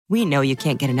We know you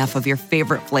can't get enough of your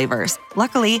favorite flavors.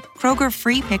 Luckily, Kroger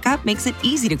Free Pickup makes it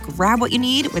easy to grab what you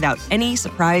need without any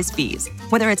surprise fees.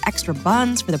 Whether it's extra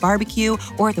buns for the barbecue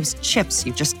or those chips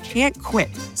you just can't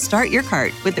quit, start your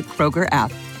cart with the Kroger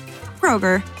app.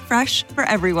 Kroger, fresh for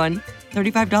everyone.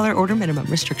 $35 order minimum.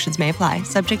 Restrictions may apply.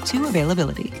 Subject to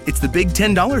availability. It's the big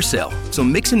 $10 sale. So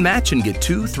mix and match and get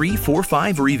 2, 3, 4,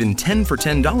 5, or even 10 for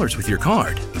 $10 with your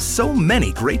card. So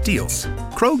many great deals.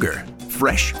 Kroger,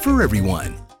 fresh for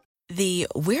everyone. The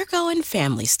We're Going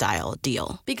Family Style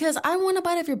deal. Because I want a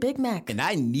bite of your Big Mac. And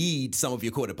I need some of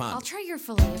your Quarter Pounder. I'll try your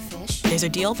Filet-O-Fish. There's a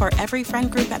deal for every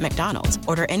friend group at McDonald's.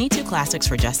 Order any 2 classics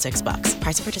for just $6.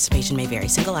 Price of participation may vary.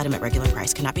 Single item at regular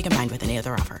price cannot be combined with any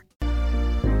other offer.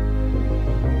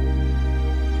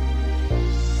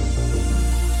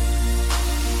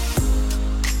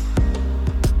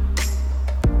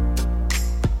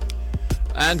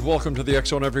 And welcome to the X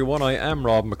Zone, everyone. I am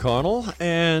Rob McConnell,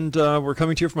 and we're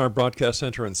coming to you from our broadcast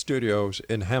center and studios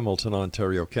in Hamilton,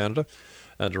 Ontario, Canada,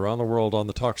 and around the world on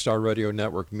the Talkstar Radio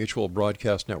Network, Mutual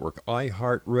Broadcast Network,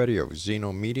 iHeartRadio,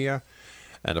 Zeno Media,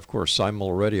 and, of course,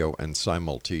 Simul Radio and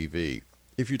Simul TV.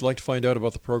 If you'd like to find out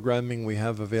about the programming we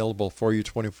have available for you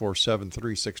 24/7,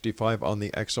 365 on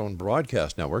the X Zone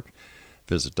Broadcast Network,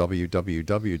 visit www.xzbn.net.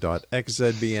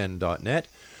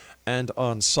 And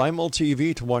on Simul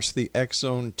TV to watch the X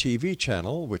Zone TV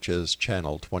channel, which is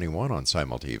channel 21 on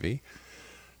Simul TV,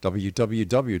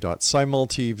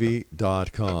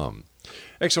 www.simultv.com.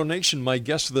 X Zone Nation, my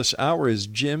guest this hour is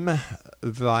Jim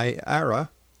VIEIRA.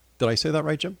 Did I say that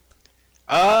right, Jim?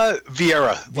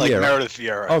 VIEIRA, like VIEIRA. Meredith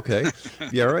Vieira. Okay.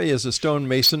 VIEIRA is a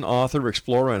stonemason, author,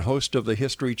 explorer, and host of the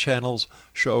History Channel's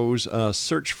shows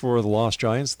Search for the Lost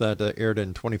Giants that aired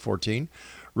in 2014,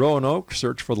 Roanoke,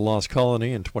 Search for the Lost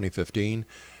Colony in 2015,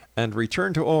 and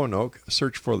Return to Roanoke,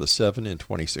 Search for the Seven in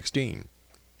 2016.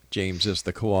 James is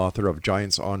the co-author of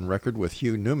Giants on Record with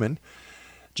Hugh Newman.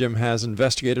 Jim has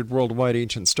investigated worldwide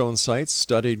ancient stone sites,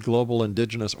 studied global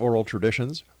indigenous oral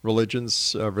traditions,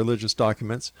 religious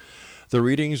documents, the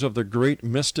readings of the great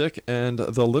mystic, and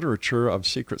the literature of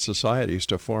secret societies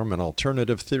to form an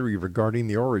alternative theory regarding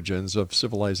the origins of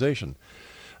civilization.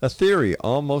 A theory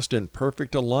almost in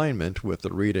perfect alignment with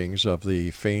the readings of the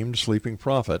famed sleeping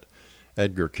prophet,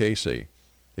 Edgar Cayce.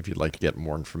 If you'd like to get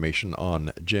more information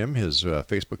on Jim, his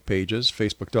Facebook page is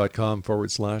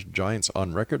facebook.com/Giants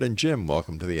on Record. And Jim,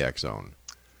 welcome to the X Zone.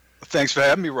 Thanks for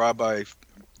having me, Rob. I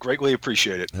greatly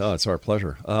appreciate it. Oh, it's our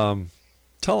pleasure.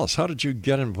 Tell us, how did you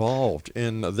get involved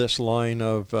in this line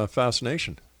of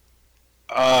fascination?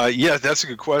 Yeah, that's a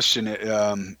good question.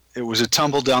 It was a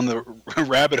tumble down the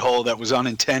rabbit hole that was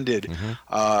unintended. Mm-hmm.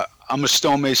 I'm a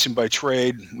stonemason by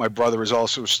trade. My brother is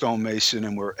also a stonemason,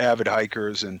 and we're avid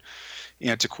hikers and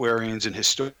antiquarians and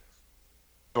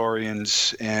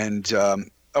historians. And I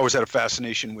always had a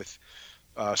fascination with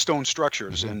stone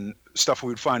structures, mm-hmm. and stuff we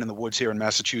would find in the woods here in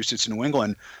Massachusetts and New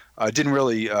England. Didn't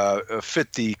really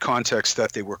fit the context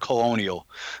that they were colonial.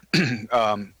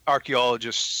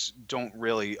 Archaeologists don't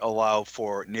really allow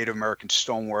for Native American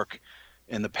stonework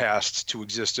in the past to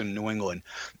exist in New England,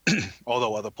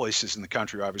 although other places in the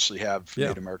country obviously have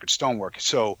Native American stonework.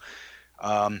 So,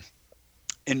 by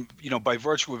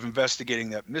virtue of investigating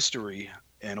that mystery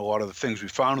and a lot of the things we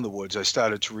found in the woods, I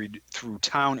started to read through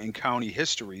town and county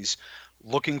histories,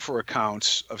 looking for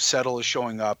accounts of settlers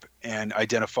showing up and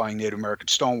identifying Native American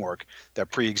stonework that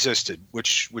pre-existed,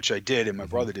 which I did, and my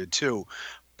brother did too.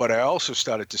 But I also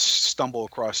started to stumble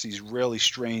across these really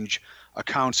strange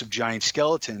accounts of giant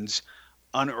skeletons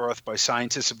unearthed by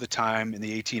scientists of the time in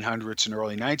the 1800s and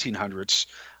early 1900s,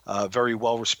 very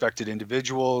well-respected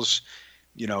individuals.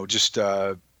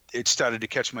 It started to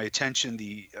catch my attention,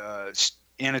 the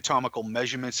anatomical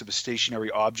measurements of a stationary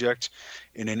object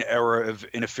in an era of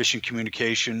inefficient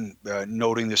communication,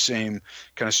 noting the same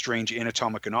kind of strange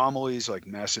anatomic anomalies like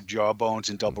massive jaw bones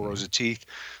and double rows of teeth.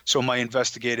 So my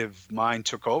investigative mind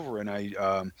took over, and I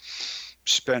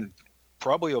spent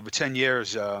probably over 10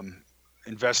 years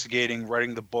investigating,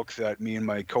 writing the book that me and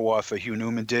my co-author Hugh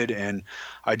Newman did, and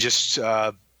I just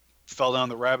fell down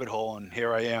the rabbit hole, and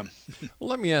here I am. Well,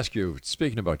 let me ask you,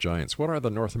 speaking about giants, what are the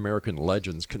North American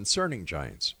legends concerning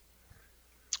giants?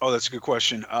 Oh, that's a good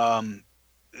question.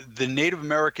 The Native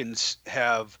Americans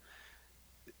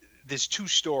there's two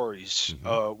stories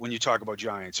when you talk about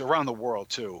giants, around the world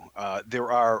too.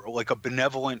 There are like a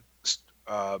benevolent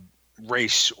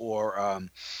race or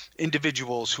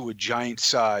individuals who were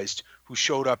giant-sized, who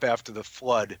showed up after the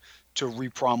flood to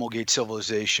repromulgate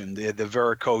civilization. The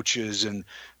Veracoches and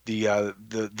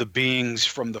the beings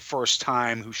from the first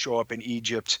time who show up in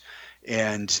Egypt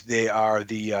and they are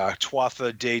the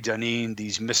Tuatha De Danann,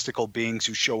 these mystical beings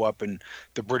who show up in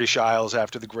the British Isles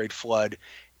after the Great Flood.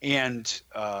 And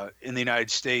in the United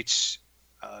States,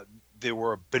 they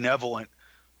were benevolent,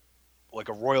 like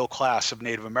a royal class of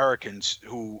Native Americans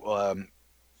who,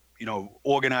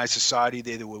 organized society.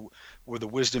 They were the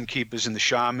wisdom keepers and the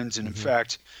shamans. And in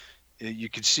fact, you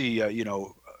can see,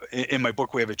 in my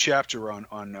book, we have a chapter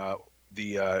on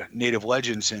the Native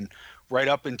legends, and right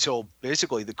up until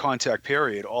basically the contact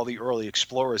period, all the early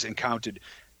explorers encountered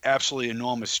absolutely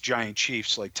enormous giant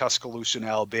chiefs like Tuscaloosa in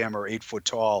Alabama are 8 foot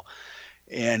tall.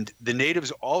 And the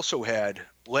natives also had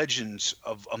legends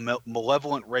of a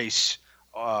malevolent race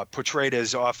portrayed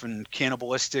as often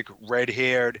cannibalistic,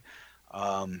 red-haired,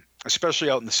 especially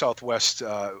out in the southwest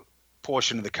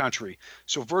portion of the country.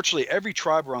 So virtually every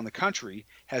tribe around the country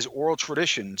has oral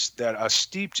traditions that are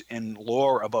steeped in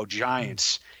lore about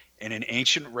giants and an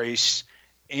ancient race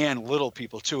and little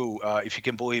people too, if you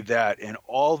can believe that. And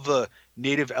all the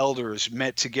native elders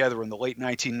met together in the late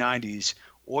 1990s,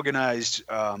 organized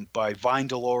by Vine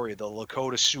Deloria, the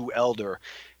Lakota Sioux elder,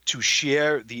 to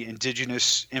share the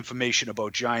indigenous information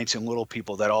about giants and little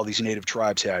people that all these native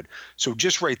tribes had. So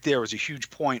just right there is a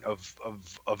huge point of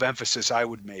emphasis I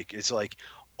would make. It's like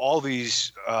all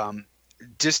these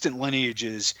distant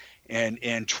lineages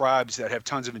and tribes that have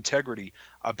tons of integrity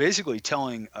are basically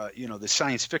telling the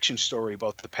science fiction story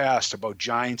about the past, about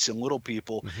giants and little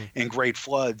people and great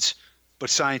floods. But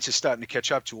science is starting to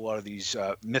catch up to a lot of these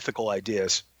mythical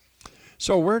ideas.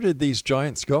 So where did these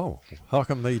giants go? How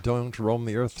come they don't roam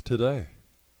the earth today?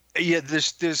 Yeah,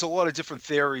 there's a lot of different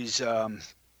theories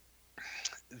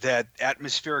that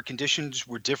atmospheric conditions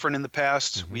were different in the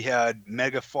past. We had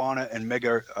megafauna and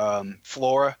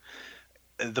megaflora.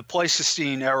 The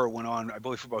Pleistocene era went on, I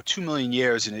believe, for about 2 million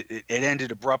years, and it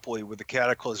ended abruptly with the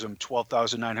cataclysm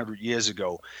 12,900 years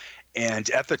ago. And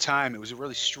at the time, it was a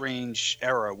really strange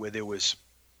era where there was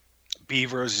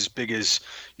beavers as big as,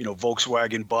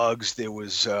 Volkswagen bugs. There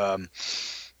was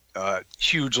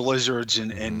huge lizards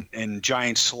and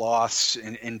giant sloths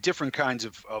and different kinds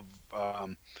of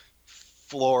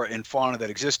flora and fauna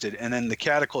that existed. And then the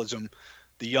cataclysm,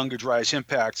 the Younger Dryas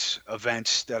Impact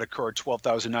event that occurred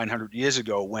 12,900 years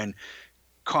ago, when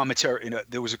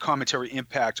there was a cometary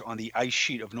impact on the ice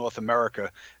sheet of North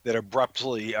America that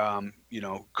abruptly,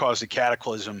 caused a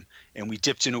cataclysm, and we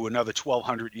dipped into another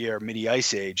 1,200-year mini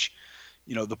ice age.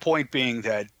 The point being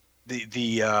that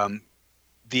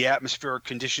the atmospheric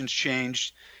conditions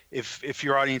changed. If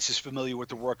your audience is familiar with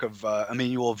the work of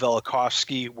Immanuel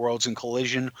Velikovsky, Worlds in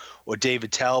Collision, or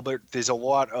David Talbot, there's a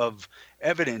lot of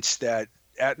evidence that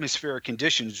atmospheric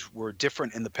conditions were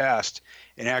different in the past,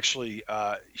 and actually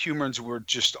humans were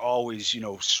just always,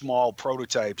 small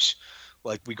prototypes.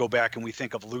 Like we go back and we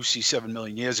think of Lucy 7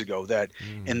 million years ago, that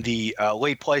in the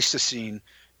late Pleistocene,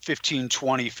 15,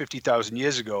 20, 50,000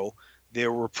 years ago,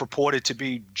 there were purported to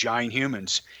be giant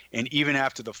humans. And even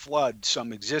after the flood,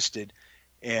 some existed.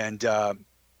 And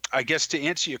I guess to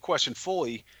answer your question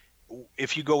fully,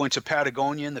 if you go into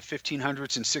Patagonia in the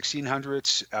 1500s and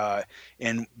 1600s,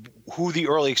 and who the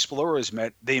early explorers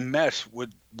met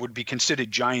would be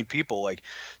considered giant people, like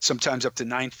sometimes up to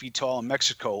 9 feet tall in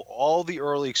Mexico. All the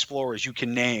early explorers you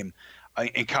can name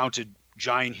encountered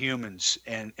giant humans,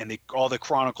 and all the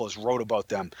chroniclers wrote about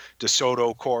them. De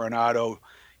Soto, Coronado,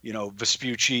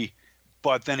 Vespucci.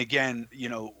 But then again,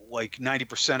 like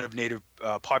 90% of native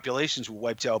populations were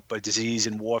wiped out by disease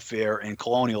and warfare and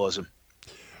colonialism.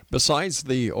 Besides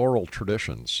the oral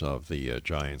traditions of the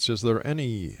giants, is there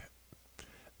any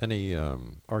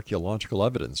archaeological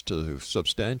evidence to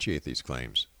substantiate these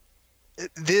claims?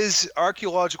 There's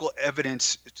archaeological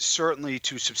evidence certainly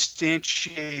to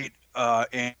substantiate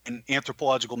an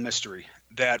anthropological mystery,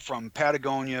 that from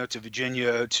Patagonia to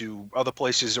Virginia to other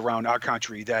places around our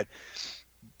country, that,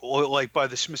 like by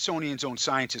the Smithsonian's own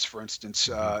scientists, for instance,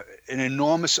 an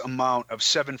enormous amount of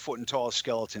 7 foot and taller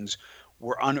skeletons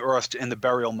were unearthed in the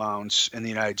burial mounds in the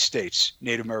United States,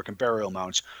 Native American burial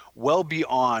mounds, well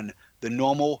beyond the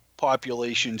normal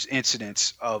population's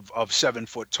incidence of 7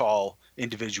 foot tall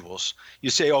individuals.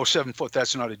 You say, 7 foot,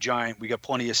 that's not a giant. We got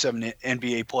plenty of 7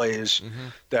 NBA players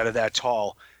that are that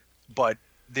tall. But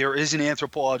there is an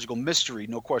anthropological mystery,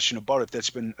 no question about it, that's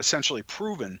been essentially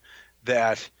proven,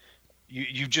 that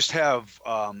you just have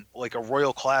like a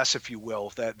royal class, if you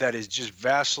will, that is just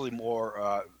vastly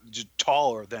more just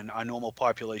taller than our normal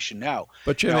population now.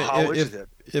 But Jim,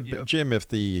 if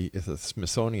the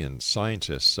Smithsonian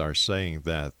scientists are saying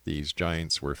that these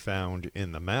giants were found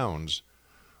in the mounds,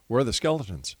 where are the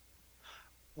skeletons?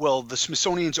 Well, the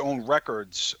Smithsonian's own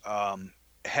records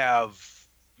have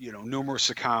numerous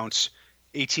accounts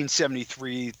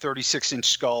 1873 36-inch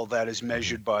skull that is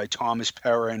measured by Thomas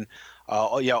Perrin.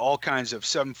 All kinds of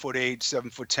 7'8",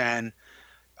 7'10".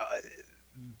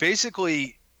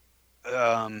 Basically,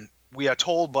 we are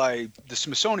told by the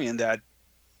Smithsonian that,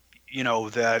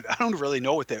 that I don't really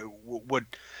know what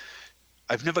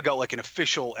I've never got like an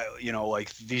official,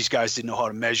 like these guys didn't know how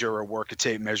to measure or work a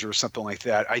tape measure or something like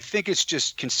that. I think it's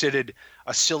just considered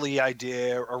a silly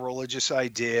idea, a religious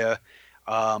idea.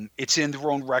 It's in their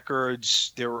own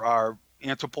records. There are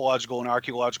anthropological and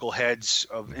archaeological heads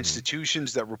of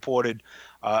institutions that reported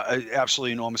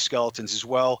absolutely enormous skeletons as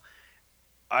well.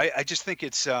 I just think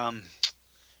it's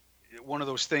one of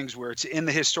those things where it's in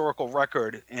the historical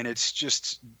record, and it's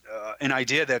just an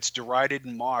idea that's derided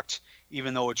and mocked,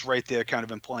 even though it's right there kind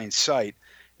of in plain sight.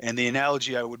 And the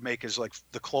analogy I would make is like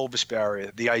the Clovis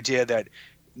barrier, the idea that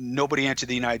nobody entered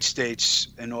the United States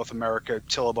and North America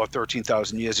till about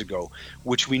 13,000 years ago,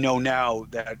 which we know now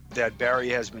that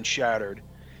barrier has been shattered.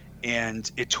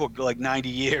 And it took like 90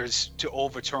 years to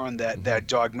overturn that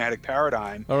dogmatic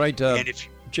paradigm. All right,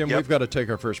 Jim, Yep. we've got to take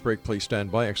our first break. Please stand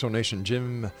by. Exonation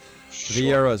Jim Sure.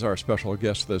 VIEIRA is our special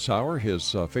guest this hour. His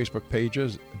Facebook page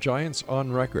is Giants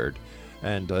on Record.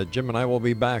 And Jim and I will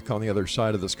be back on the other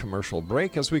side of this commercial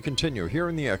break as we continue here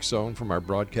in the X Zone from our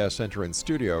broadcast center and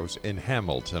studios in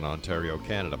Hamilton, Ontario,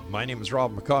 Canada. My name is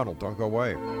Rob McConnell. Don't go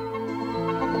away.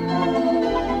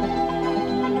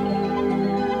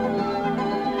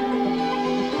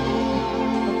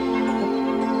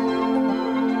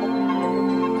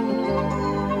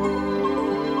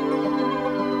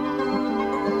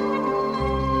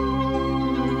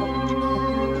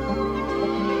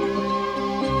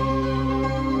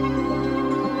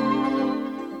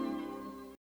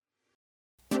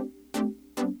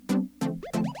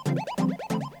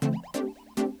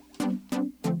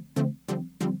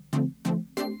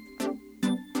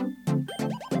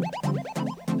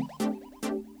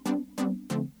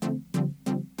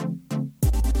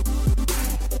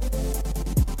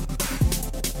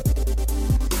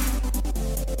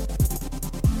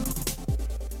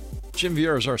 Jim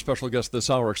VIEIRA is our special guest this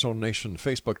hour. Exonation,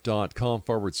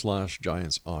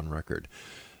 Facebook.com/Giants on Record.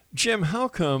 Jim, how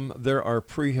come there are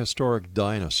prehistoric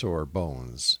dinosaur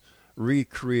bones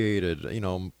recreated,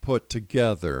 put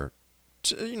together,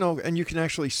 and you can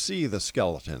actually see the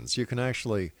skeletons? You can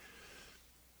actually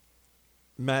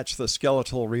match the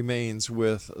skeletal remains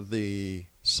with the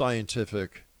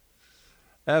scientific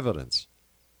evidence.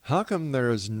 How come there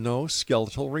is no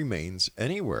skeletal remains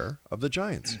anywhere of the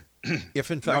giants,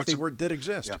 if in fact they did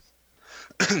exist? Yeah.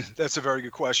 That's a very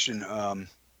good question.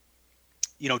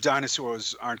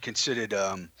 Dinosaurs aren't considered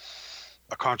a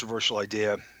controversial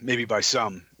idea, maybe by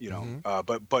some,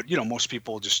 but most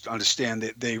people just understand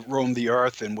that they roamed the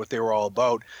earth and what they were all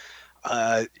about.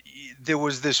 There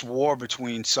was this war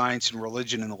between science and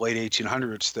religion in the late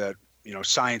 1800s that,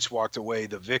 science walked away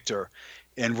the victor,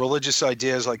 and religious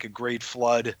ideas like a great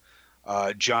flood,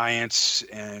 giants,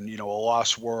 and, a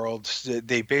lost world,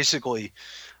 they basically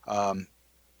got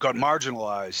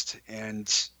marginalized.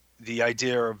 And the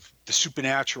idea of the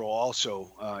supernatural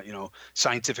also,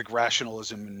 scientific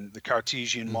rationalism and the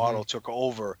Cartesian model took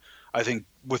over, I think,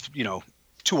 with,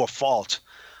 to a fault.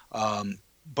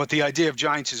 But the idea of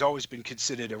giants has always been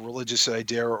considered a religious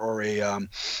idea, or a,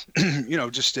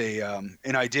 just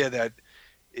an idea that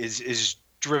is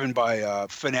driven by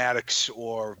fanatics,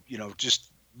 or,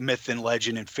 just myth and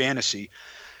legend and fantasy.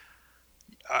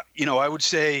 I would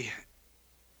say,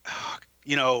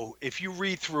 if you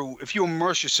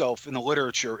immerse yourself in the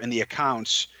literature and the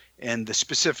accounts and the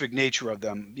specific nature of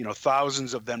them,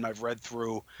 thousands of them I've read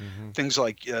through, things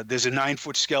like there's a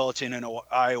 9-foot skeleton in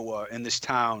Iowa in this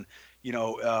town.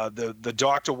 The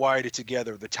doctor wired it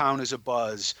together. The town is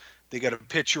abuzz. They got a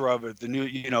picture of it.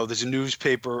 There's a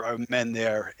newspaper of men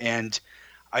there, and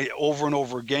over and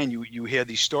over again you hear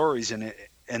these stories, and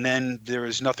then there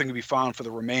is nothing to be found for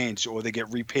the remains, or they get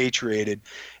repatriated.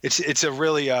 It's a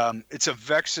really it's a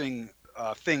vexing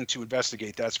thing to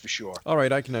investigate. That's for sure. All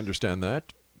right, I can understand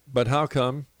that, but how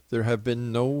come there have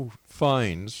been no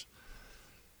finds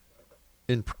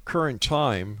in current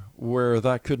time where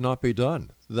that could not be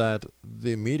done? That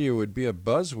the media would be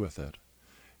abuzz with it.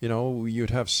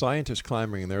 You'd have scientists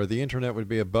clamoring there. The internet would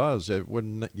be abuzz.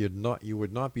 You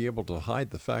would not be able to hide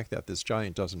the fact that this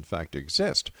giant does in fact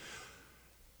exist.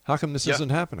 How come this isn't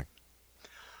happening?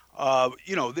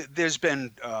 There's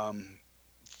been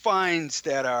finds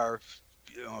that are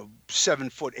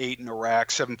 7'8" in Iraq,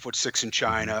 7'6" in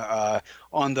China,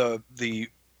 on the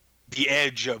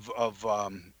edge of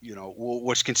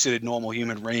what's considered normal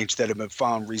human range that have been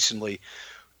found recently.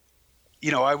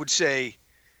 I would say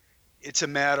it's a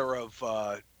matter of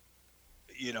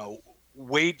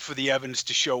wait for the evidence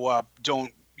to show up.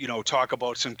 Don't, talk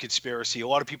about some conspiracy. A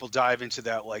lot of people dive into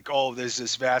that like, oh, there's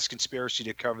this vast conspiracy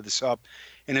to cover this up.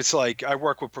 And it's like, I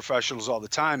work with professionals all the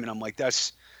time, and I'm like,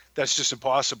 that's just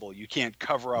impossible. You can't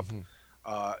cover up,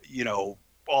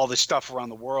 all this stuff around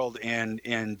the world, and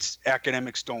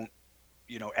academics don't,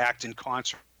 act in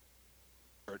concert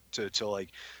to like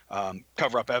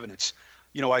cover up evidence.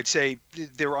 I'd say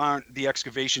there aren't the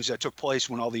excavations that took place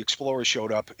when all the explorers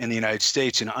showed up in the United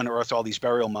States and unearthed all these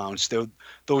burial mounds.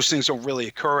 Those things don't really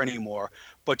occur anymore.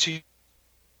 But to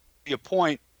your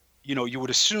point, you would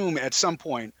assume at some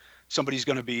point somebody's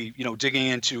going to be, digging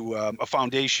into a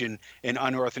foundation and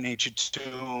unearth an ancient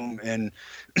tomb. And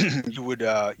you would,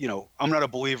 I'm not a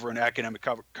believer in academic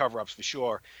cover-ups for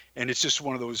sure. And it's just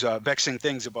one of those vexing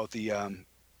things about the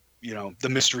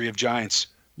mystery of giants.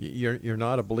 You're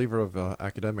not a believer of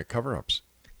academic cover-ups?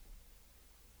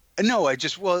 No, I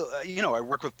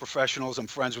work with professionals. I'm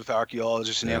friends with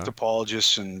archaeologists and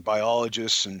anthropologists and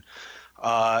biologists, and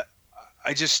I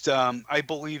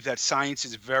believe that science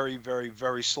is very, very,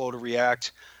 very slow to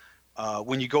react.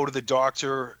 When you go to the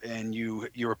doctor and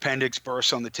your appendix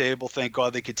bursts on the table, thank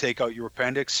God they could take out your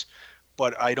appendix.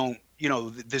 But I don't,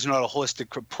 there's not a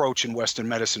holistic approach in Western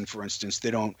medicine, for instance. They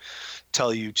don't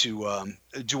tell you to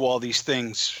do all these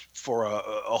things for a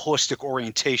holistic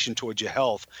orientation towards your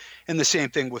health. And the same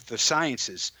thing with the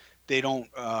sciences. They don't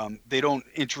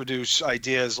introduce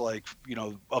ideas like,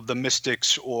 of the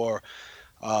mystics or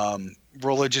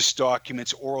religious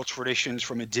documents. Oral traditions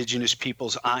from indigenous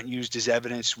peoples aren't used as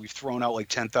evidence. We've thrown out like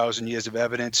 10,000 years of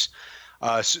evidence.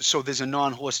 So there's a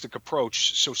non-holistic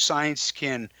approach. So science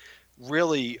can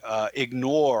really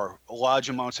ignore large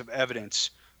amounts of evidence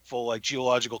for like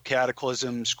geological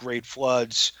cataclysms, great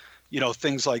floods,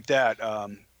 things like that.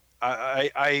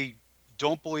 I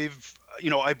don't believe,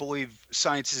 I believe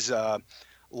science is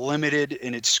limited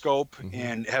in its scope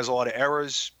and has a lot of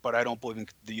errors, but I don't believe in,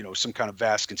 some kind of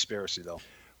vast conspiracy though.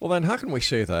 Well, then how can we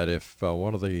say that if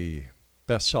one of the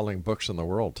best-selling books in the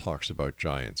world talks about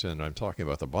giants, and I'm talking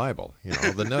about the Bible,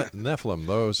 the Nephilim,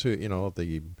 those who,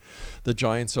 the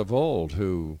giants of old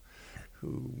who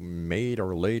made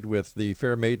or laid with the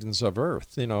fair maidens of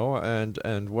earth,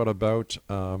 and what about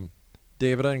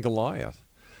David and Goliath?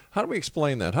 How do we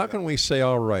explain that? How can we say,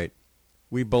 all right,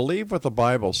 we believe what the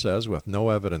Bible says with no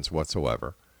evidence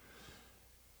whatsoever,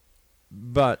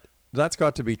 but that's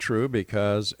got to be true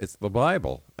because it's the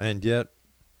Bible, and yet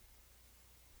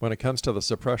when it comes to the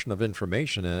suppression of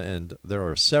information, and there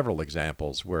are several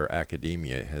examples where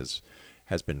academia has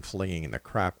been flinging the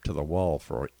crap to the wall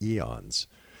for eons,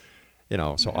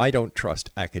 so I don't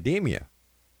trust academia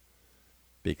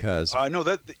because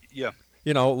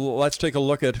let's take a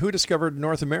look at who discovered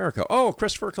North America. Oh,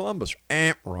 Christopher Columbus.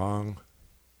 Wrong.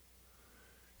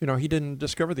 He didn't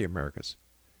discover the Americas.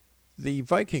 The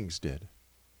Vikings did.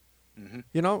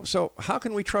 So how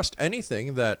can we trust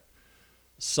anything that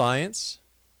science,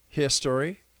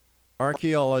 history,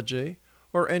 archaeology,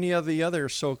 or any of the other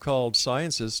so-called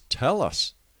sciences tell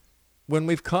us when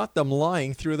we've caught them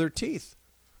lying through their teeth?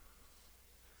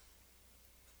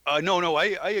 No, I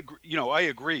agree. I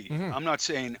agree. I'm not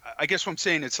saying. I guess what I'm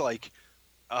saying, it's like,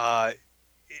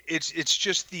 it's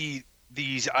just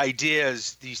these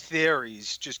ideas, these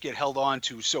theories, just get held on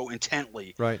to so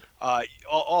intently. Right.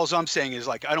 All I'm saying is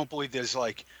like, I don't believe there's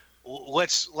like,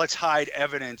 let's hide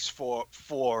evidence for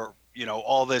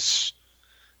all this,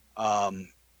 whatever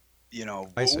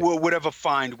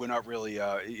find we're not really,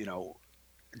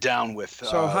 down with.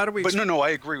 So how do we? But no,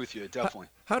 I agree with you, definitely.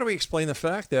 How do we explain the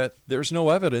fact that there's no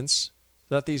evidence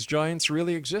that these giants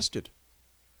really existed?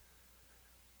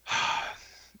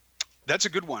 That's a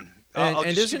good one. And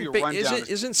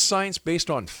isn't science based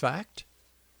on fact?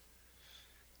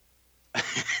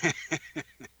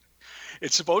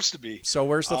 It's supposed to be. So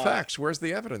where's the facts? Where's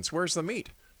the evidence? Where's the meat?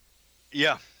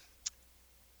 Yeah.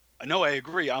 No, I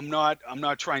agree. I'm not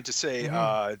trying to say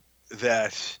that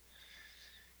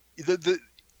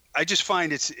I just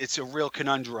find it's a real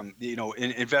conundrum,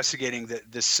 in investigating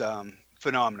this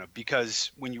phenomena,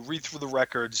 because when you read through the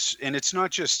records, and it's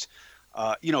not just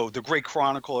the great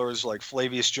chroniclers like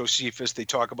Flavius Josephus, they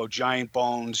talk about giant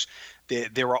bones.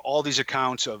 There are all these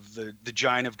accounts of the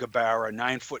giant of Gabara,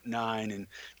 9'9" and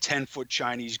 10-foot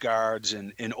Chinese guards,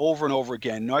 and over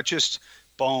again, not just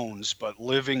bones, but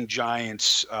living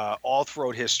giants all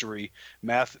throughout history.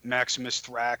 Maximus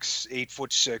Thrax,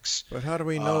 8'6". But how do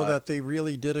we know that they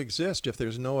really did exist if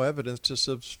there's no evidence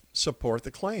to support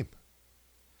the claim?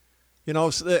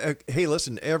 Hey,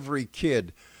 listen, every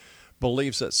kid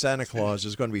believes that Santa Claus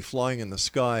is going to be flying in the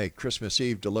sky Christmas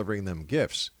Eve delivering them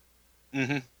gifts.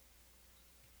 And,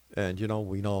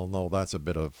 we all know that's a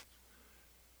bit of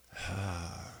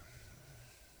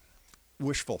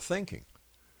wishful thinking.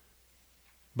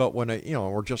 But when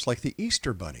we're just like the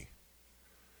Easter Bunny.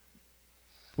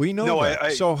 We know that.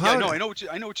 I know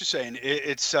what you're saying.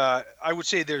 It's I would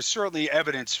say there's certainly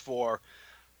evidence for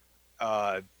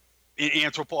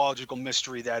anthropological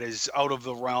mystery that is out of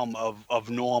the realm of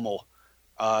normal.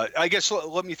 I guess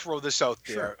let me throw this out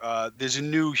there. Sure. There's a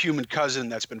new human cousin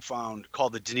that's been found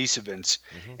called the Denisovans,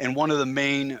 and one of the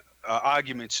main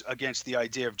arguments against the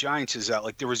idea of giants is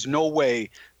that there was no way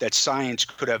that science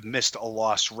could have missed a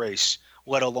lost race,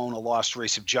 let alone a lost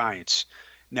race of giants.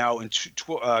 Now, in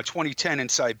 2010 in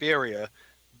Siberia,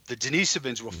 the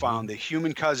Denisovans were found, the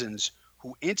human cousins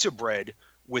who interbred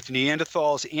with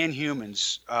Neanderthals and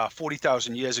humans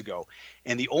 40,000 years ago.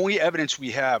 And the only evidence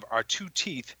we have are two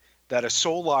teeth that are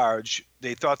so large,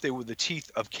 they thought they were the teeth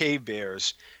of cave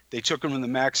bears. They took them to the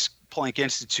Max Planck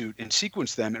Institute and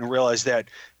sequenced them and realized that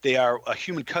they are a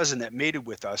human cousin that mated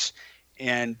with us.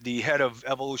 And the head of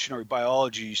evolutionary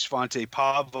biology, Svante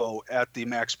Paavo, at the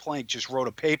Max Planck just wrote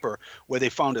a paper where they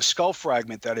found a skull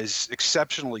fragment that is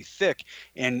exceptionally thick.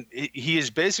 And he is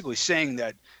basically saying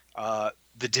that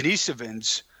the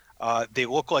Denisovans, they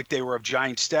look like they were of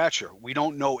giant stature. We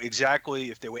don't know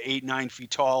exactly if they were 8-9 feet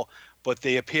tall, but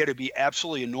they appear to be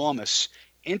absolutely enormous,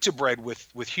 interbred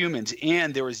with humans.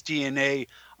 And there is DNA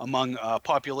among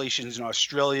populations in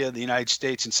Australia, the United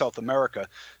States, and South America.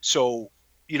 So,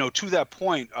 to that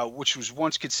point, which was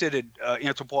once considered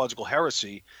anthropological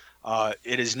heresy,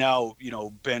 it has now,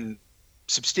 been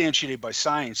substantiated by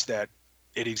science that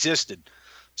it existed.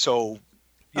 So,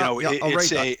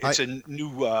 it's a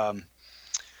new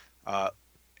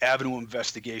avenue of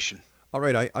investigation. All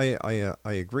right, I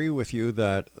agree with you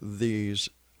that these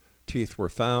teeth were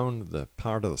found, the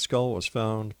part of the skull was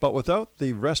found, but without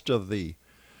the rest of the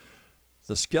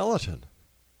skeleton.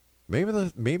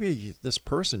 Maybe this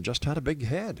person just had a big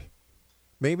head.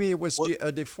 Maybe it was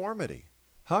a deformity.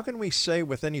 How can we say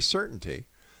with any certainty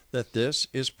that this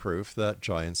is proof that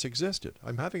giants existed?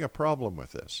 I'm having a problem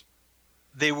with this.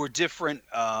 They were different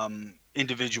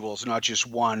individuals, not just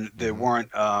one. There weren't.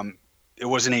 It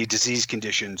wasn't any disease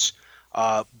conditions.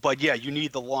 But yeah, you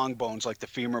need the long bones, like the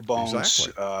femur bones,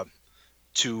 exactly.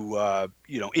 To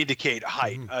indicate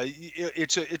height.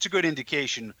 It's a good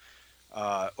indication.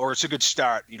 Or it's a good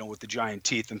start, with the giant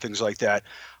teeth and things like that.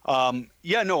 I'm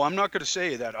not going to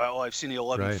say that I've seen the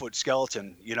 11-foot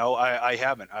skeleton. I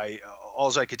haven't.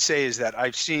 All I could say is that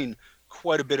I've seen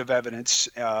quite a bit of evidence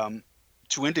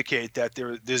to indicate that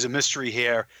there's a mystery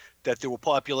here, that there were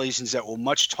populations that were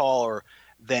much taller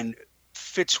than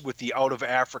fits with the out of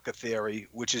Africa theory,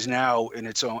 which is now in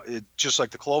its own, just like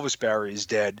the Clovis berry is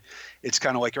dead. It's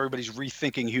kind of like everybody's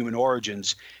rethinking human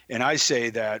origins. And I say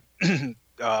that,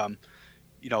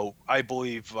 I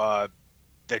believe that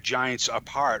giants are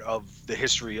part of the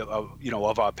history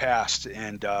of our past.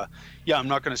 And I'm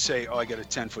not going to say, I got a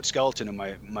 10-foot skeleton in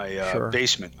my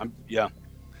basement.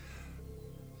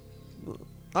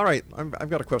 All right, I've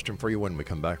got a question for you when we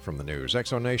come back from the news.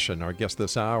 Exonation, our guest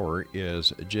this hour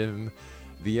is Jim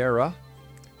VIEIRA.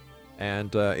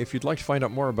 And if you'd like to find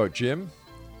out more about Jim,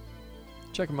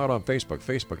 check him out on Facebook,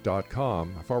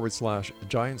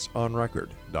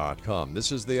 facebook.com/giantsonrecord.com.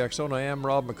 This is the X Zone. I am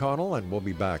Rob McConnell, and we'll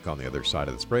be back on the other side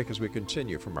of this break as we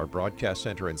continue from our broadcast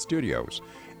center and studios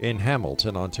in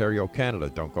Hamilton, Ontario, Canada.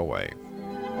 Don't go away.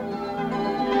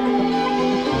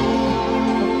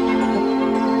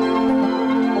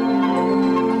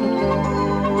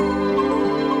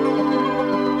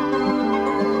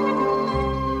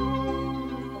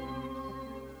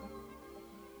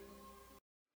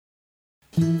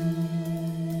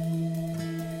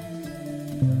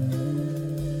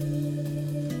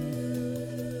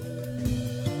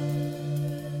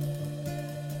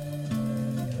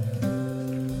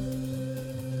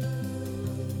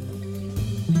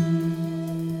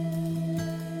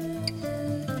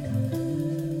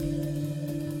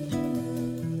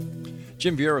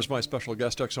 Jim VIEIRA is my special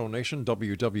guest, Exonation,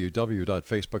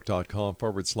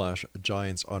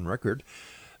 www.facebook.com/Giants on Record.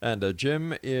 And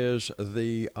Jim is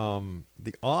the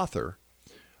author,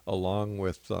 along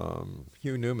with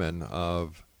Hugh Newman,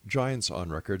 of Giants on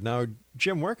Record. Now,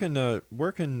 Jim, where can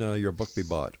your book be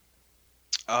bought?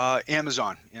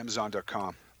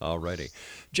 Amazon.com. All righty.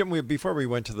 Jim, before we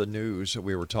went to the news,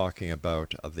 we were talking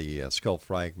about the skull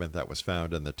fragment that was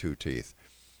found in the two teeth.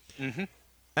 Mm-hmm.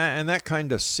 And that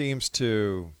kind of seems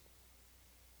to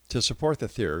support the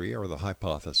theory or the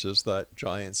hypothesis that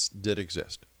giants did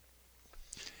exist.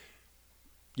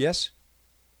 Yes?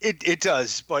 It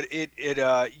does, but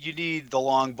you need the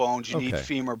long bones, you need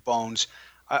femur bones.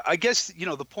 I guess,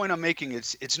 the point I'm making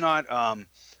is it's not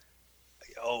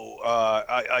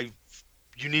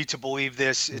you need to believe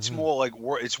this. It's more like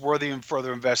it's worthy of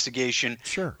further investigation.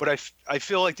 Sure. But I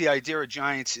feel like the idea of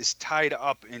giants is tied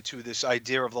up into this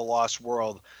idea of the lost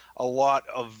world. A lot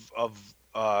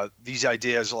of these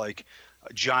ideas like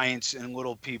giants and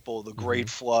little people, the Great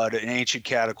Flood, an ancient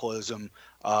cataclysm,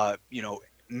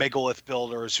 megalith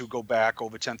builders who go back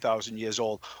over 10,000 years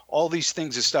old. All these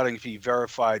things are starting to be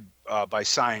verified by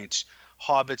science.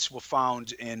 Hobbits were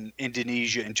found in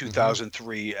Indonesia in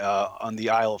 2003 on the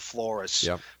Isle of Flores.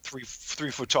 Yep.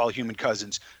 3-foot tall human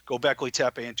cousins. Göbekli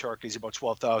Tepe in Turkey is about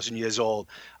 12,000 years old.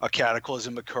 A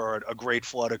cataclysm occurred. A great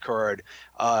flood occurred.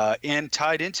 And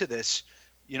tied into this,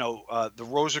 the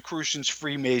Rosicrucians,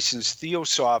 Freemasons,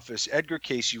 Theosophists, Edgar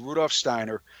Cayce, Rudolf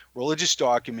Steiner, religious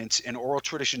documents, and oral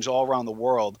traditions all around the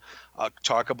world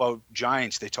talk about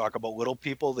giants. They talk about little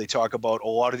people. They talk about a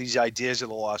lot of these ideas of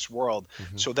the lost world.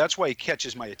 So that's why it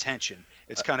catches my attention.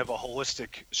 It's kind of a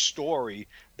holistic story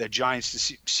that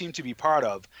giants seem to be part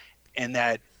of, and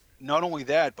that not only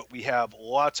that, but we have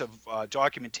lots of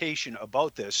documentation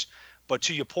about this. But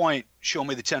to your point, show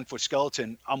me the 10-foot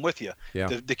skeleton. I'm with you. Yeah.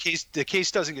 The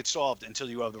case doesn't get solved until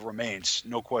you have the remains.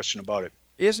 No question about it.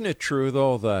 Isn't it true,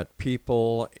 though, that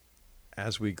people,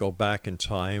 as we go back in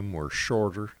time, were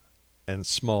shorter and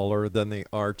smaller than they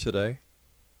are today?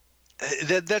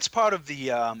 That's part of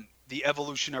the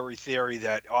evolutionary theory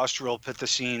that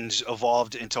Australopithecines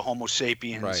evolved into Homo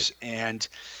sapiens, right. And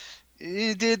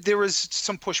there was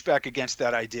some pushback against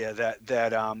that idea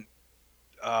that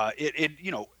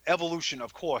evolution,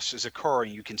 of course, is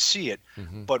occurring. You can see it,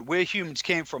 but where humans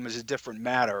came from is a different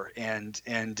matter. And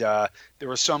there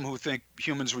are some who think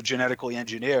humans were genetically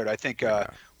engineered. I think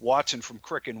Watson from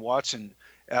Crick and Watson,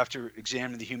 after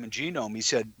examining the human genome, he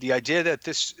said the idea that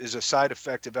this is a side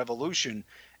effect of evolution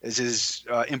is as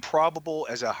improbable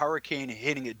as a hurricane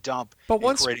hitting a dump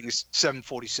and creating a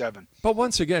 747. But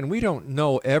once again, we don't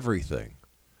know everything.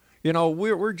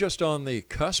 We're just on the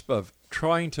cusp of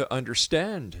trying to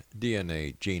understand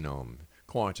DNA, genome,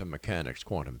 quantum mechanics,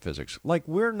 quantum physics. Like,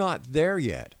 we're not there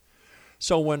yet.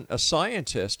 So when a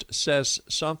scientist says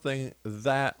something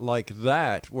like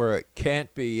that, where it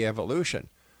can't be evolution,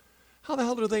 how the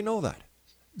hell do they know that?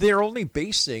 They're only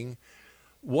basing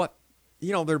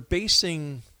they're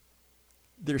basing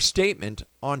their statement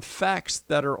on facts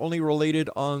that are only related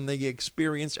on the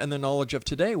experience and the knowledge of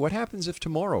today. What happens if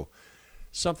tomorrow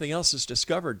something else is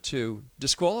discovered to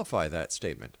disqualify that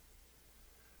statement?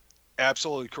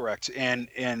 Absolutely correct. And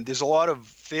there's a lot of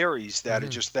theories that are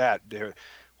just that. They're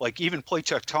like, even plate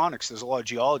tectonics, there's a lot of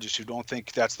geologists who don't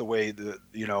think that's the way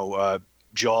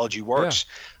geology works.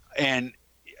 Yeah. And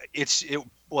it's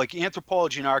like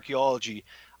anthropology and archaeology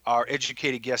are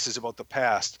educated guesses about the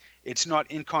past. It's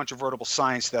not incontrovertible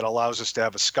science that allows us to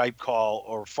have a Skype call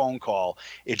or a phone call.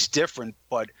 It's different,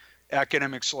 but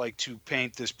academics like to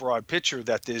paint this broad picture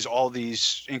that there's all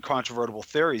these incontrovertible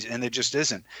theories, and there just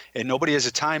isn't. And nobody has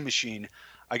a time machine.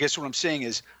 I guess what I'm saying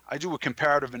is I do a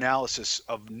comparative analysis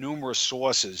of numerous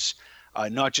sources,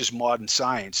 not just modern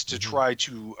science, to try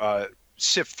to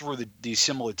sift through these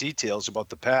similar details about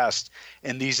the past.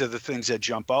 And these are the things that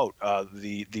jump out,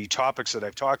 the topics that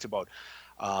I've talked about.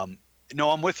 No,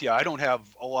 I'm with you. I don't have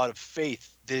a lot of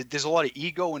faith. There's a lot of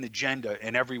ego and agenda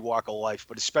in every walk of life,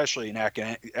 but especially in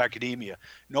academia.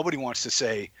 Nobody wants to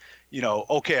say,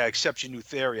 okay, I accept your new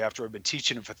theory after I've been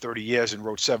teaching it for 30 years and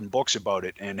wrote 7 books about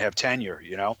it and have tenure,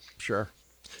 Sure.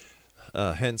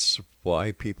 Hence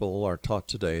why people are taught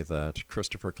today that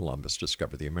Christopher Columbus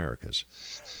discovered the Americas.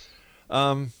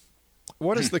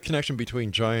 What is the connection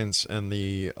between giants and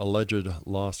the alleged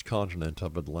lost continent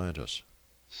of Atlantis?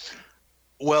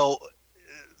 Well,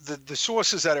 the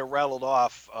sources that are rattled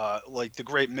off, like the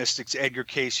great mystics Edgar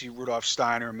Cayce, Rudolf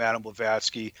Steiner, Madame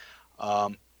Blavatsky,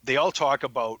 they all talk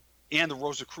about, and the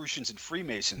Rosicrucians and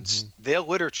Freemasons, their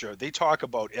literature, they talk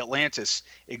about Atlantis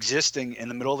existing in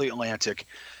the middle of the Atlantic,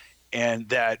 and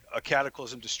that a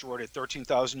cataclysm destroyed it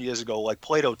 13,000 years ago, like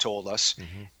Plato told us,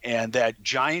 and that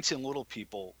giants and little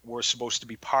people were supposed to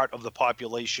be part of the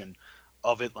population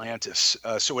of Atlantis.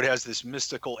 So it has this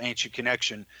mystical ancient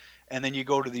connection. And then you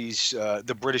go to these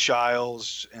the British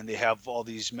Isles, and they have all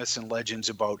these myths and legends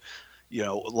about,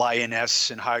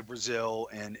 lioness in High Brazil,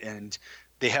 and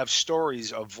they have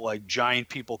stories of like giant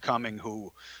people coming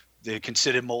who they're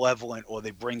considered malevolent, or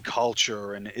they bring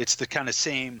culture, and it's the kind of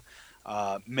same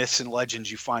myths and legends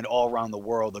you find all around the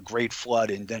world. The Great Flood,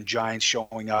 and then giants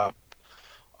showing up,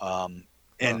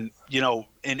 in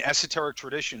esoteric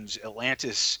traditions,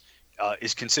 Atlantis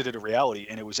is considered a reality,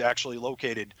 and it was actually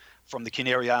located from the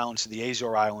Canary Islands to the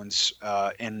Azore Islands,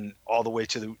 and all the way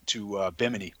to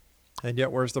Bimini. And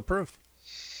yet, where's the proof?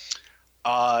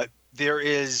 There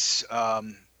is.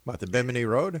 What, the Bimini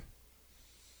Road?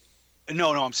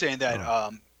 No, I'm saying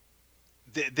that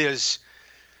there's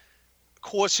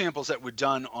core samples that were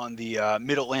done on the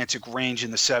Mid-Atlantic Range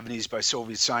in the 70s by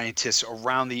Soviet scientists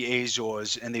around the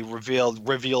Azores, and they revealed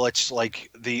rivulets, like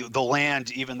the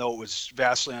land, even though it was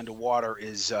vastly underwater,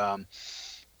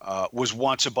 was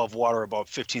once above water about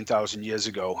 15,000 years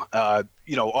ago.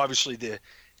 Obviously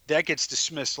that gets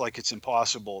dismissed like it's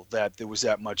impossible that there was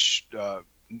that much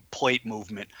plate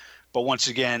movement. But once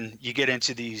again, you get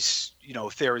into these,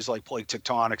 theories like plate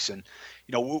tectonics, and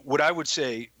what I would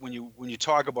say when you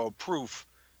talk about proof,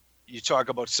 you talk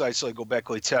about sites like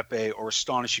Göbekli Tepe or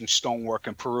astonishing stonework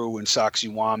in Peru and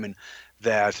Sacsayhuaman,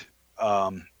 that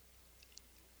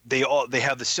they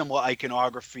have the similar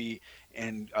iconography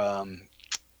and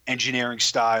engineering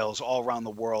styles all around the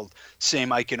world.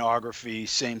 Same iconography,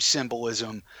 same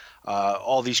symbolism.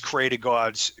 All these crater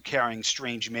gods carrying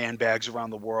strange man bags around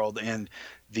the world, and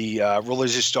the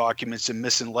religious documents and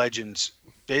myths and legends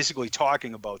basically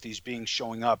talking about these beings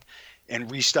showing up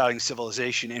and restarting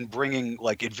civilization and bringing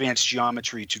like advanced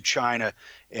geometry to China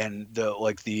and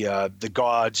the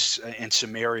gods in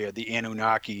Samaria, the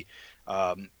Anunnaki.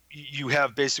 You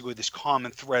have basically this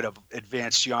common thread of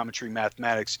advanced geometry,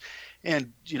 mathematics,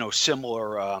 and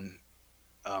similar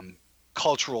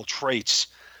cultural traits.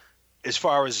 As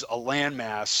far as a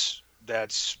landmass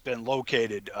that's been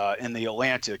located in the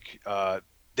Atlantic,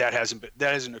 that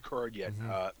hasn't occurred yet.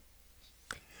 Mm-hmm.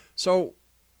 So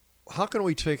how can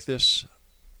we take this?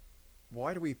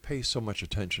 Why do we pay so much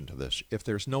attention to this if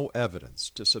there's no evidence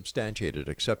to substantiate it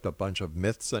except a bunch of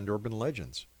myths and urban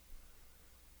legends?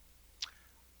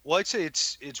 Well, I'd say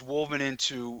it's woven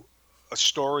into a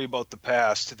story about the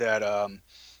past that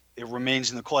it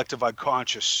remains in the collective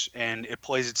unconscious, and it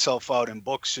plays itself out in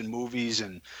books and movies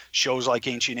and shows like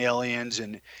Ancient Aliens,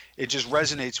 and it just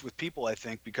resonates with people, I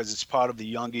think, because it's part of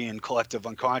the Jungian collective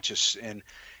unconscious. And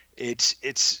it's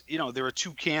there are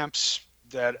two camps.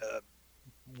 That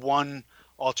one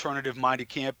alternative minded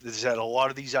camp is that a lot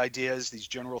of these ideas, these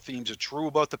general themes, are true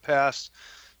about the past,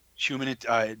 human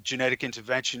genetic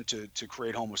intervention to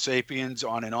create Homo sapiens,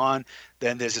 on and on.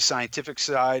 Then there's a scientific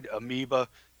side, amoeba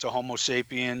to Homo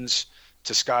sapiens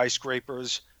to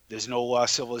skyscrapers. There's no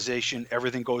lost civilization.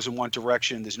 Everything goes in one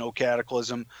direction. There's no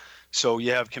cataclysm. So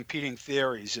you have competing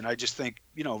theories. And I just think,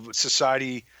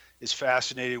 society is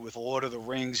fascinated with Lord of the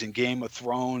Rings and Game of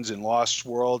Thrones and Lost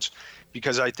Worlds,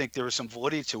 because I think there is some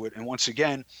validity to it. And once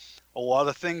again, a lot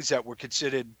of things that were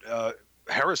considered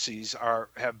heresies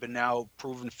have been now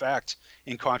proven fact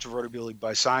incontrovertibly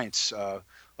by science.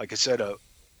 Like I said,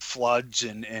 floods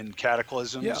and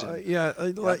cataclysms.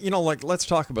 Let's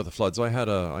talk about the floods. I had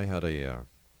an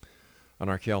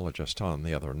archaeologist on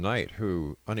the other night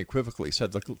who unequivocally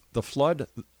said the flood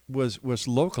was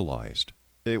localized.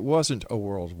 It wasn't a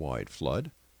worldwide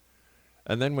flood.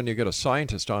 And then when you get a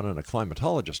scientist on and a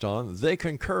climatologist on, they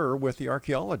concur with the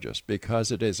archaeologist,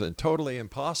 because it is totally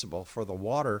impossible for the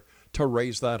water to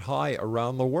raise that high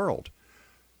around the world.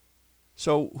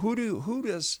 So who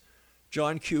does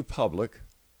John Q. Public,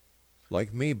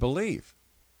 like me, believe?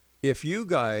 If you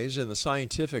guys in the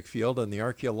scientific field and the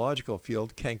archaeological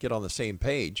field can't get on the same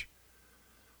page,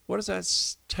 what does that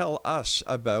tell us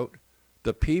about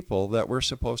the people that we're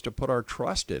supposed to put our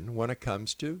trust in when it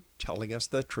comes to telling us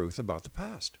the truth about the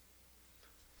past?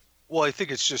 Well, I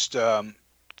think it's just,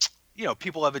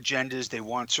 people have agendas. They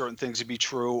want certain things to be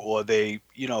true, or they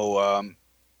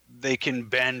can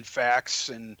bend facts,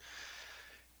 and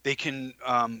they can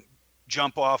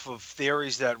jump off of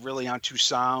theories that really aren't too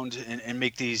sound and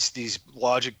make these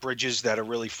logic bridges that are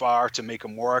really far to make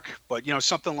them work. But,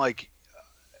 something like,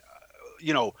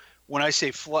 when I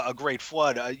say a great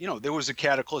flood, there was a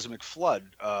cataclysmic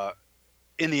flood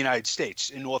in the United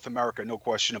States, in North America, no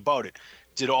question about it.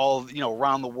 Did all,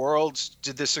 around the world,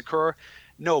 did this occur?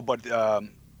 No, but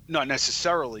not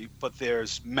necessarily. But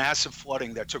there's massive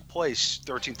flooding that took place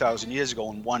 13,000 years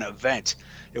ago in one event.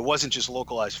 It wasn't just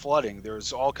localized flooding.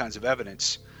 There's all kinds of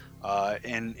evidence.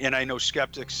 And I know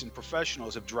skeptics and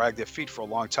professionals have dragged their feet for a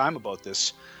long time about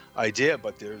this idea,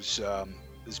 but there's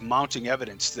mounting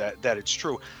evidence that it's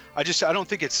true. I don't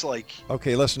think it's like...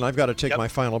 Okay, listen, I've got to take my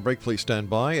final break. Please stand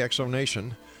by. Exo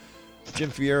Nation.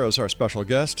 Jim VIEIRA is our special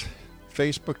guest.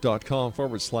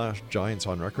 Facebook.com/Giants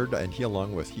on Record, and he,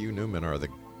 along with Hugh Newman, are the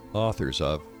authors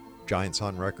of Giants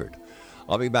on Record.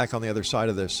 I'll be back on the other side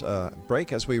of this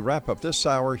break as we wrap up this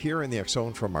hour here in the X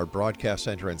Zone from our broadcast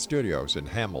center and studios in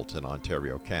Hamilton,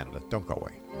 Ontario, Canada. Don't go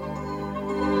away.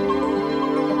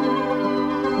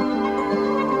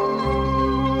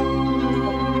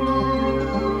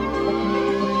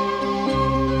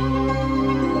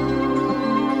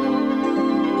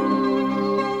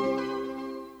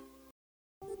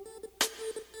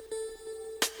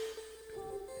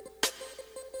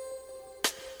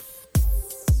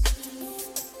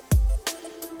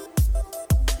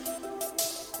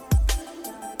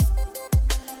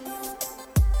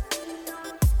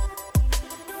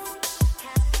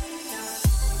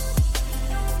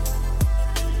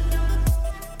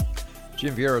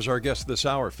 Jim VIEIRA is our guest this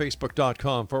hour.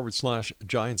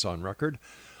 Facebook.com/Giants on Record.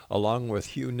 Along with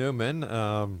Hugh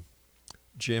Newman,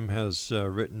 Jim has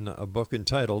written a book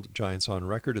entitled Giants on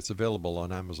Record. It's available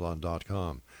on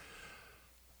Amazon.com.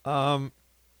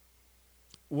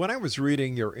 When I was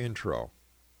reading your intro,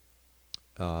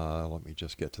 let me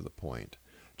just get to the point.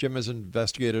 Jim has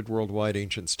investigated worldwide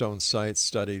ancient stone sites,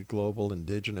 studied global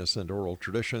indigenous and oral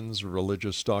traditions,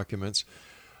 religious documents,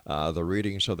 the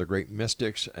readings of the great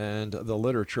mystics, and the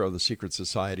literature of the secret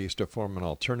societies to form an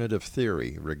alternative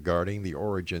theory regarding the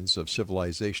origins of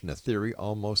civilization, a theory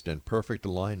almost in perfect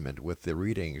alignment with the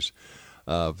readings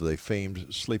of the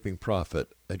famed sleeping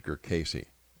prophet Edgar Cayce.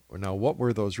 Now, what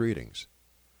were those readings?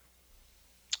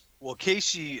 Well,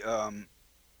 Cayce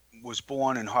was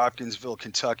born in Hopkinsville,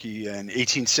 Kentucky in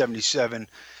 1877,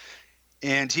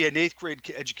 and he had an 8th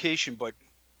grade education, but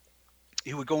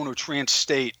he would go into a trance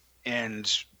state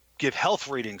and give health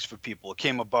readings for people. It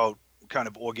came about kind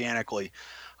of organically.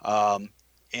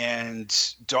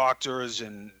 And doctors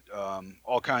and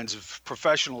all kinds of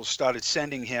professionals started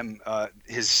sending him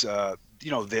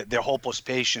their hopeless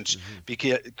patients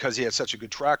because he had such a good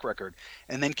track record.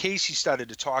 And then Cayce started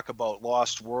to talk about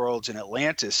lost worlds and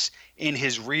Atlantis in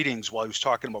his readings while he was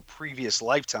talking about previous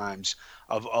lifetimes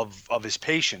of his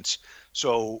patients.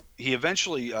 So he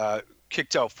eventually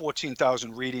kicked out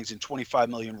 14,000 readings and 25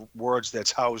 million words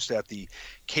that's housed at the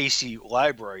Cayce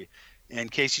Library. And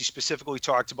Cayce specifically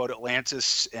talked about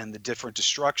Atlantis and the different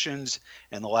destructions,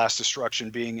 and the last destruction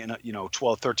being in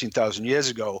 12, 13,000 years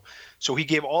ago. So he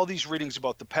gave all these readings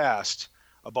about the past,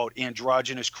 about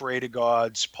androgynous created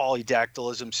gods,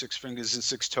 polydactylism, 6 fingers and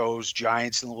 6 toes,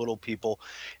 giants and the little people,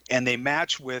 and they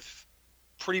match with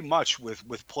pretty much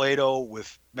with Plato,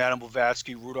 with Madame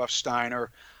Blavatsky, Rudolf Steiner,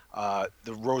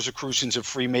 the Rosicrucians of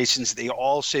Freemasons. They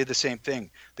all say the same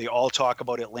thing. They all talk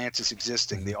about Atlantis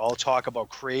existing. They all talk about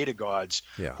creator gods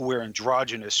who are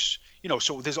androgynous.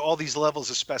 So there's all these levels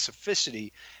of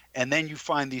specificity, and then you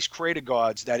find these creator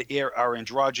gods that are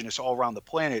androgynous all around the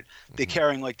planet. They're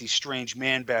carrying like these strange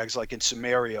man bags, like in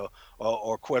Samaria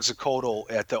or Quetzalcoatl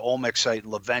at the Olmec site in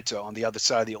La Venta on the other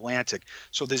side of the Atlantic.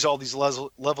 So there's all these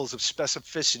levels of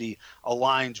specificity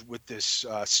aligned with this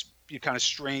kind of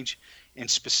strange and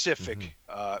specific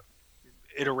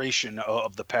iteration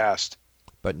of the past,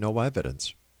 but no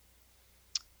evidence.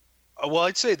 Well,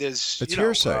 I'd say there's. It's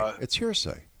hearsay. It's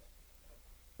hearsay.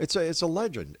 It's a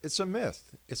legend. It's a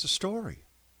myth. It's a story.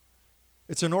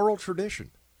 It's an oral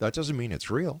tradition. That doesn't mean it's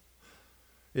real.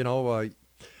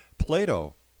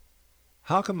 Plato.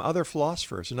 How come other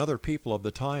philosophers and other people of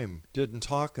the time didn't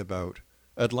talk about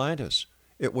Atlantis?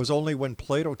 It was only when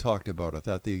Plato talked about it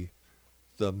that the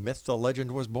myth, the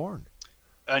legend was born.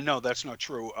 No, that's not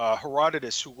true.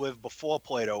 Herodotus, who lived before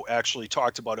Plato, actually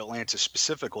talked about Atlantis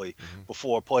specifically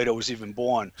before Plato was even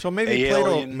born. So maybe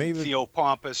Aelian, Plato,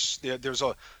 Theopompus.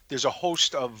 There's a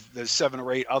host of the 7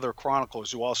 or 8 other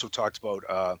chroniclers who also talked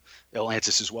about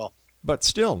Atlantis as well. But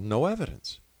still, no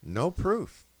evidence, no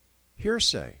proof,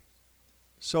 hearsay.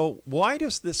 So why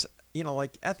does this?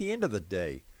 At the end of the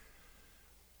day,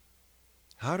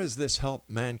 how does this help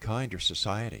mankind or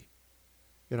society?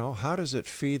 How does it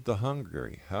feed the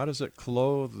hungry? How does it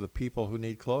clothe the people who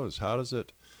need clothes? How does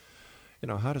it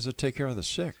take care of the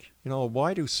sick?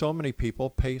 Why do so many people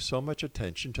pay so much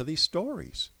attention to these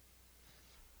stories?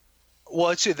 Well,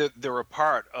 I'd say that they're a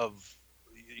part of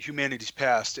humanity's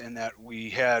past, and that we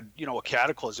had, a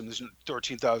cataclysm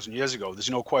 13,000 years ago. There's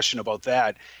no question about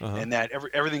that, and that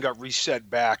everything got reset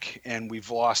back, and we've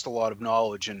lost a lot of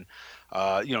knowledge. And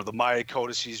the Maya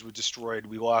codices were destroyed.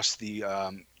 We lost the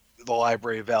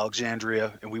Library of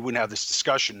Alexandria, and we wouldn't have this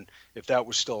discussion if that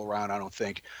was still around, I don't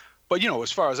think. But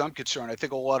as far as I'm concerned, I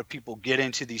think a lot of people get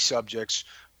into these subjects,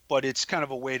 but it's kind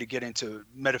of a way to get into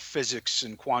metaphysics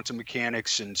and quantum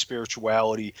mechanics and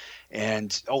spirituality,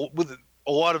 and with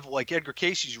a lot of like Edgar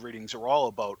Cayce's readings are all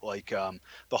about the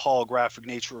holographic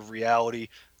nature of reality,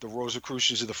 the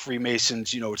Rosicrucians of the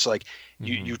Freemasons. It's like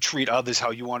you treat others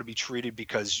how you want to be treated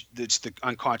because it's the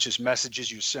unconscious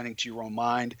messages you're sending to your own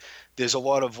mind. There's a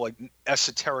lot of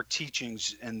esoteric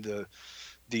teachings and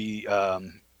the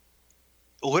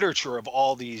literature of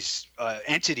all these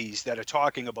entities that are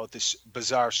talking about this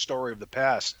bizarre story of the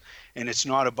past, and it's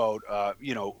not about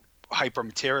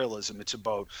hypermaterialism. It's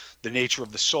about the nature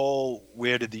of the soul.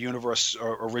 Where did the universe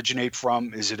originate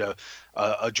from? Is it a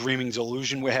dreaming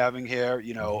delusion we're having here?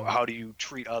 How do you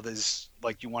treat others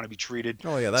like you want to be treated?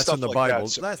 Oh yeah, that's Stuff in the like Bible.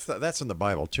 That. So, that's in the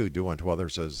Bible too. Do unto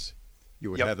others as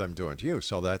you would have them doing to you.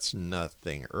 So that's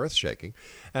nothing earth-shaking.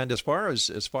 And as far as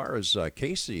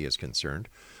Casey is concerned,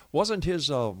 wasn't his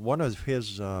one of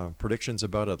his predictions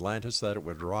about Atlantis that it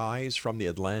would rise from the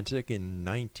Atlantic in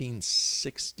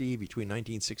 1960, between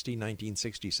 1960 and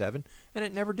 1967, and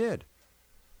it never did.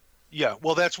 Yeah,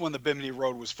 well, that's when the Bimini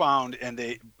Road was found, and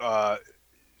they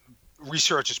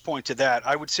researchers point to that.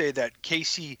 I would say that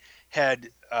Casey had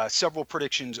several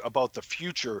predictions about the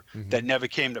future that never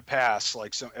came to pass,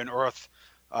 like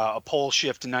a pole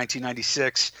shift in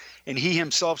 1996, and he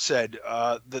himself said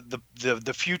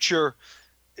the future.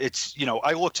 It's,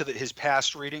 I look to his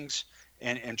past readings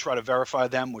and try to verify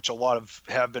them, which a lot of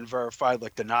have been verified,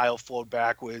 like the Nile flowed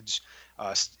backwards,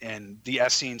 and the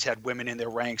Essenes had women in their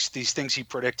ranks. These things he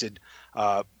predicted,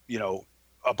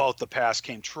 about the past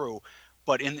came true.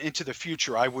 But into the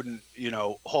future, I wouldn't,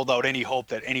 hold out any hope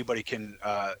that anybody can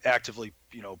actively,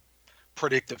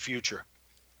 predict the future.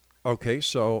 Okay,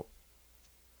 so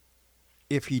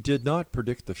if he did not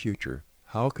predict the future,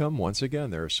 how come, once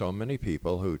again, there are so many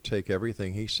people who take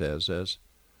everything he says as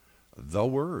the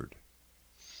word?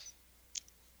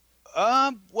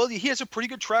 Well, he has a pretty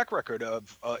good track record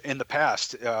of in the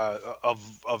past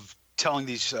of telling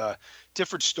these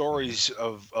different stories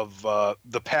of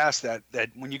the past that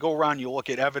when you go around, you look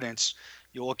at evidence,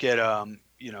 you look at a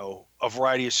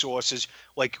variety of sources,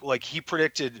 like he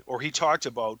predicted, or he talked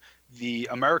about the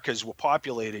Americas were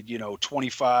populated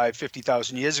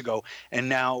 50,000 years ago,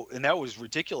 and that was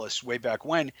ridiculous way back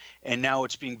when, and now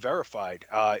it's being verified.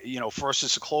 First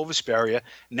it's the Clovis barrier,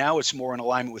 now it's more in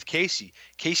alignment with Casey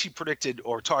predicted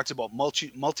or talked about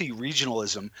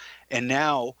multi-regionalism, and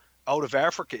now out of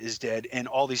Africa is dead, and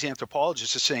all these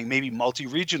anthropologists are saying maybe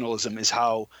multi-regionalism is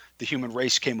how the human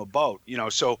race came about.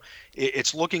 So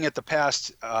it's looking at the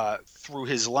past through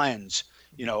his lens.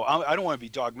 I don't want to be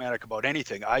dogmatic about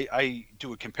anything. I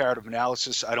do a comparative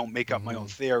analysis. I don't make up my own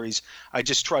theories. I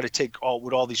just try to take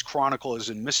what all these chroniclers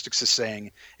and mystics are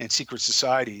saying and secret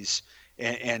societies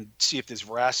and see if there's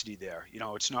veracity there.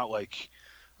 It's not like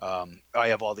I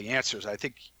have all the answers. I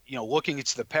think, looking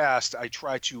into the past, I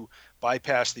try to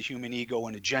bypass the human ego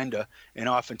and agenda, and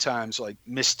oftentimes like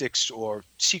mystics or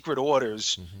secret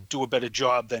orders do a better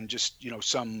job than just,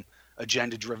 some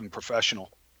agenda-driven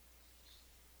professional.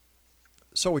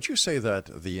 So would you say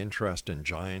that the interest in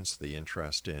giants, the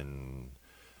interest in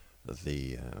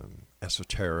the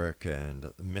esoteric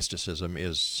and mysticism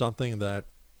is something that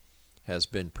has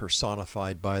been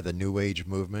personified by the New Age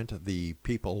movement, the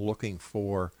people looking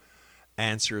for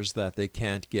answers that they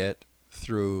can't get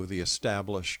through the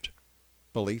established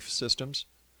belief systems?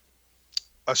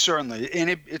 Certainly, and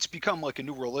it's become like a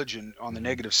new religion on the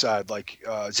negative side, like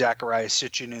Zecharia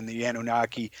Sitchin and the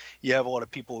Anunnaki. You have a lot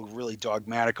of people who are really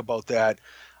dogmatic about that.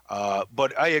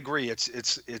 But I agree,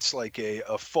 it's like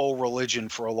a faux religion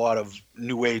for a lot of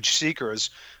New Age seekers,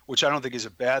 which I don't think is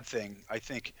a bad thing. I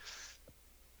think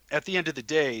at the end of the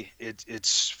day,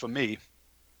 it's for me,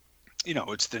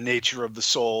 it's the nature of the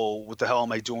soul. What the hell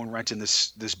am I doing renting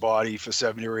this body for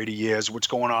 70 or 80 years? What's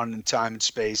going on in time and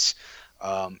space?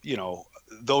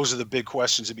 Those are the big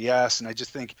questions to be asked. And I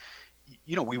just think,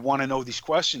 we want to know these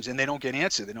questions, and they don't get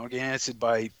answered. They don't get answered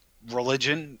by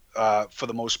religion for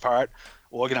the most part.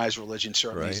 Organized religion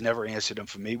certainly has never answered them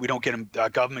for me. We don't get them. Our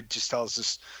government just tells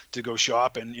us to go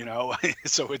shop, and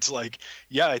so it's like,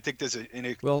 I think there's a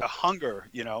hunger.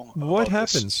 What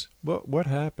happens? What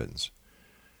happens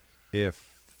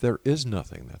if there is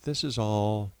nothing? That this is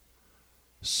all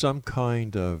some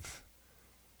kind of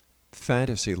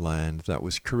fantasy land that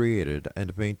was created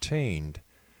and maintained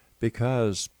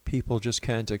because people just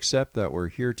can't accept that we're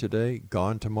here today,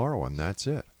 gone tomorrow, and that's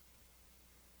it.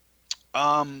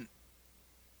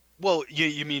 Well,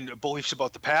 you mean beliefs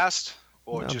about the past,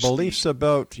 or just beliefs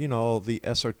about the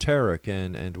esoteric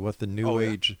and what the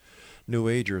New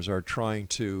Agers are trying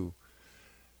to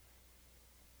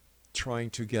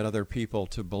get other people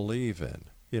to believe in.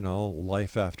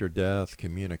 Life after death,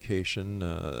 communication,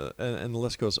 and the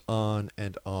list goes on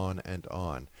and on and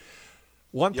on.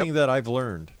 One thing that I've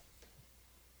learned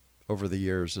over the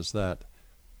years is that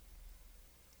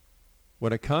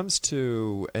when it comes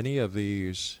to any of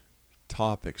these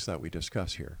topics that we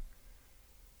discuss here,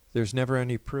 there's never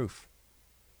any proof.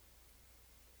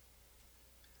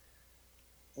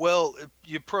 Well,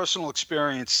 your personal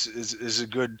experience is a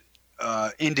good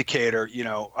indicator.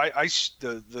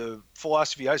 The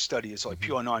philosophy I study is like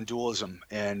pure non-dualism,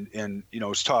 and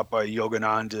it's taught by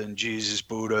Yogananda and Jesus,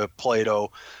 Buddha,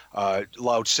 Plato,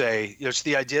 Lao Tse. It's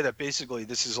the idea that basically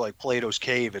this is like Plato's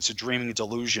cave. It's a dreaming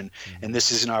delusion, and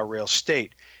this isn't our real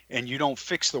state. And you don't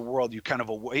fix the world. You kind of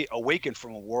awaken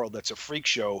from a world that's a freak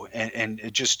show, and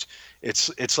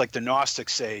it's like the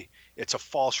Gnostics say, it's a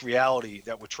false reality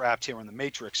that we're trapped here in the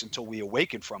Matrix until we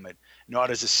awaken from it,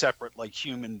 not as a separate, like,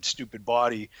 human stupid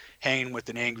body hanging with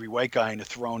an angry white guy in a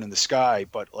throne in the sky,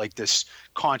 but like this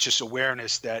conscious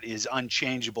awareness that is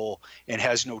unchangeable and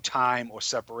has no time or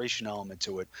separation element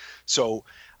to it. So,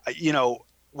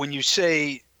 when you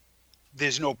say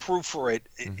there's no proof for it,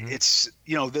 it's,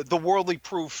 the worldly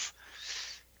proof,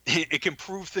 it can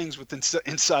prove things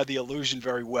inside the illusion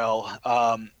very well.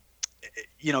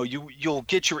 You'll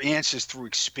get your answers through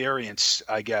experience,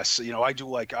 I guess. I do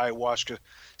like ayahuasca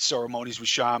ceremonies with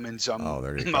shamans.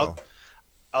 There you go.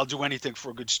 I'll do anything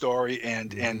for a good story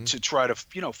and to try to,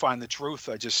 find the truth.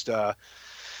 I just,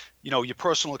 your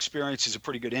personal experience is a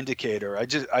pretty good indicator. I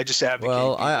just advocate.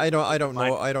 Well, I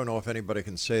don't know if anybody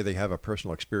can say they have a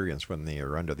personal experience when they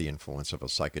are under the influence of a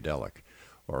psychedelic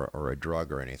or a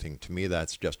drug or anything. To me,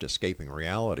 that's just escaping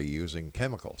reality using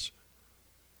chemicals.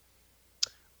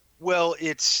 Well,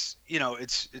 it's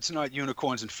not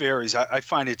unicorns and fairies. I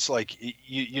find it's like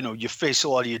you face a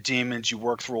lot of your demons. You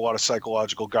work through a lot of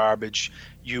psychological garbage.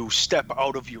 You step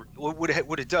out of your what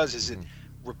it does is it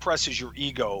represses your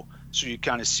ego, so you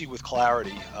kind of see with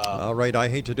clarity. All right, I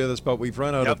hate to do this, but we've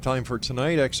run out of time for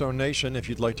tonight. Exo Nation, if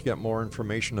you'd like to get more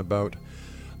information about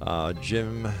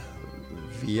Jim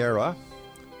VIEIRA,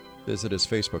 visit his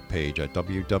Facebook page at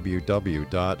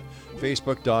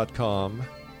www.facebook.com.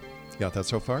 Got that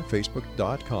so far?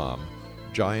 Facebook.com.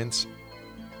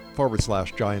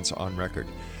 Giants/Giants on record.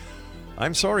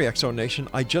 I'm sorry, Exo Nation.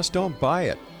 I just don't buy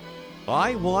it.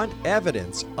 I want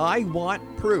evidence. I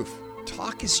want proof.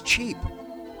 Talk is cheap.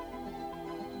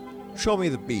 Show me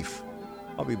the beef.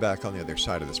 I'll be back on the other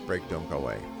side of this break. Don't go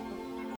away.